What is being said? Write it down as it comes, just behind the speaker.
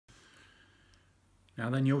Now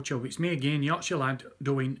then YouTube, it's me again, Yorkshire Lad,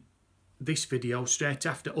 doing this video straight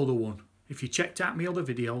after other one. If you checked out my other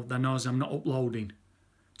video, then knows I'm not uploading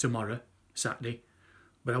tomorrow, Saturday,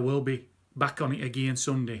 but I will be back on it again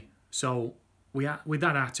Sunday. So with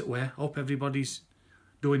that out of the way, hope everybody's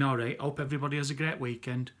doing alright, hope everybody has a great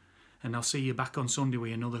weekend, and I'll see you back on Sunday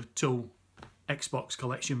with another 2 Xbox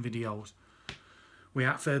collection videos.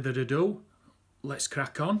 Without further ado, let's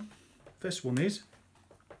crack on. First one is,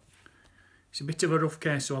 it's a bit of a rough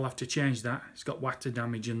case, so I'll have to change that. It's got water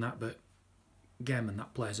damage and that, but game and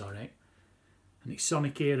that plays alright. And it's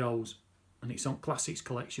Sonic Heroes, and it's on Classics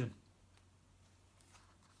Collection.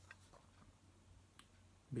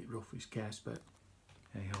 A bit rough this case, but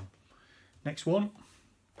hey ho. Next one,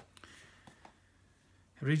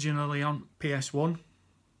 originally on PS1,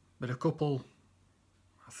 but a couple,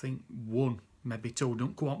 I think 1, maybe 2,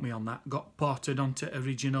 don't quote me on that, got ported onto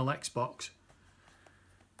original Xbox.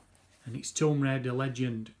 And it's Tomb Raider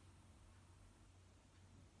Legend.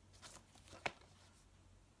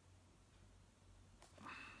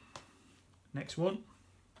 Next one,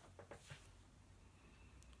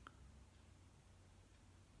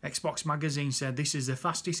 Xbox Magazine said this is the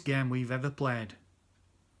fastest game we've ever played.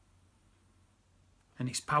 And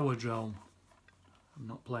it's Power Drone. I've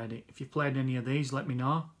not played it. If you've played any of these, let me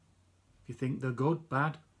know. If you think they're good,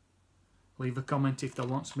 bad. Leave a comment if they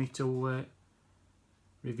wants me to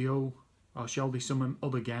review or show you some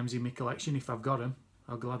other games in my collection. If I've got them,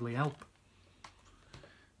 I'll gladly help.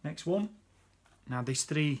 Next one. Now there's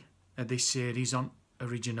 3 of this series on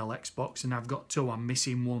original Xbox, and I've got 2. I'm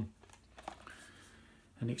missing 1.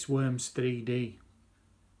 And it's Worms 3D.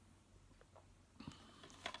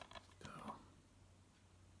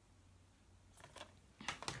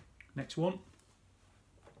 Next one.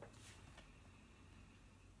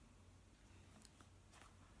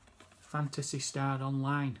 Phantasy Star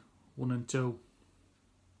Online 1 and 2.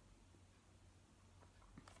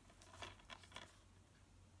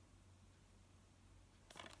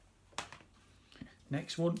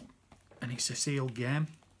 Next one, and it's a sealed game,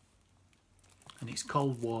 and it's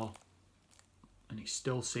Cold War, and it's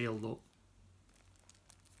still sealed up.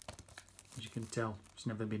 As you can tell, it's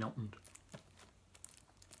never been opened.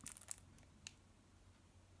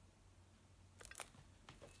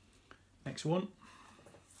 Next one,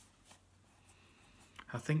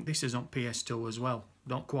 I think this is on PS2 as well,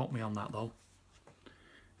 don't quote me on that though.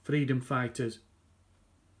 Freedom Fighters.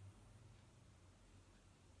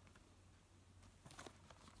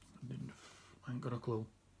 I ain't got a clue.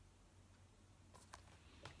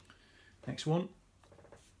 Next one.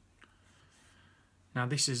 Now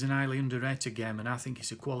this is an highly underrated game, and I think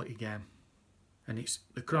it's a quality game. And it's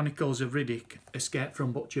The Chronicles of Riddick, Escape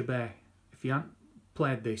from Butcher Bay. If you haven't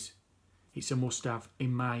played this, it's a must-have,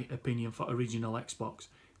 in my opinion, for original Xbox.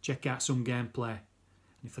 Check out some gameplay. And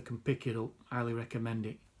if I can pick it up, I highly recommend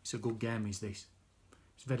it. It's a good game, is this.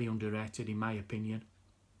 It's very underrated, in my opinion.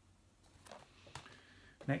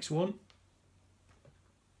 Next one.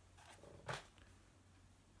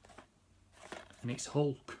 And it's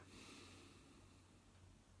Hulk.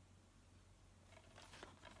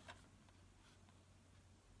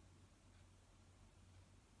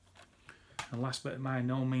 And last but by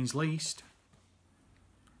no means least,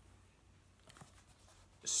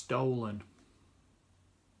 Stolen.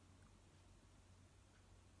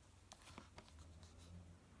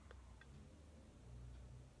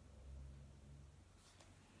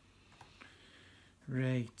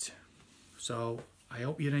 Right, so I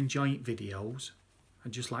hope you're enjoying videos.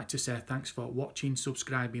 I'd just like to say thanks for watching,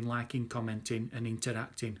 subscribing, liking, commenting and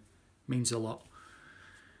interacting. Means a lot.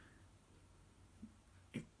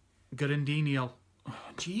 Gurandino. Oh,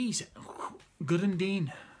 jeez.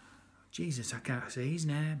 Gurandine. Jesus, I can't say his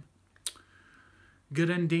name.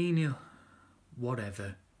 Gurandino.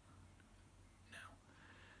 Whatever. No.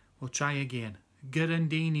 We'll try again.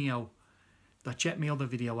 Gurandino. I checked my other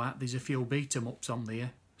video out. There's a few beat-em-ups on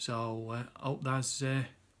there. So, hope that's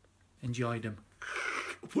enjoyed them.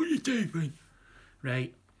 Put your teeth in.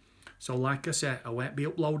 Right. So, like I said, I won't be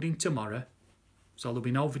uploading tomorrow. So, there'll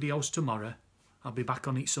be no videos tomorrow. I'll be back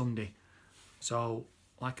on it Sunday. So,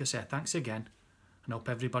 like I said, thanks again. And hope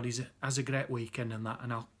everybody has a great weekend and that.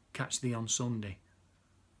 And I'll catch thee on Sunday.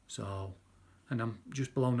 So, and I'm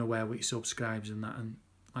just blown away with subscribes and that. And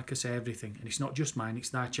like I say, everything. And it's not just mine, it's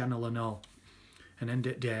their channel and all. And end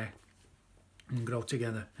it there. And grow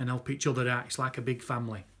together. And help each other out. It's like a big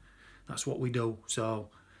family. That's what we do. So,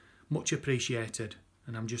 much appreciated.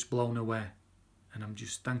 And I'm just blown away. And I'm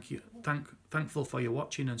just thankful for your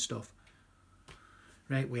watching and stuff.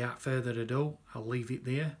 Right, without further ado, I'll leave it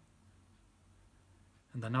there.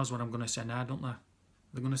 And they knows what I'm going to say now, don't they?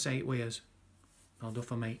 They're going to say it with us. That'll do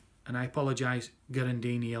for me. And I apologise,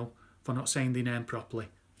 Garandinho, for not saying the name properly.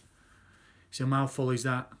 It's a mouthful, is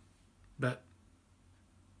that? But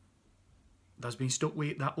that's been stuck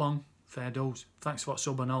with it that long. Fair dues. Thanks for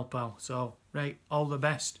subbing all, pal. So, right, all the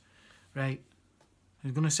best. Right,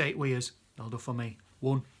 I'm going to say it with us. That'll do for me.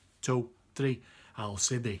 1, 2, 3. I'll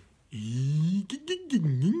say the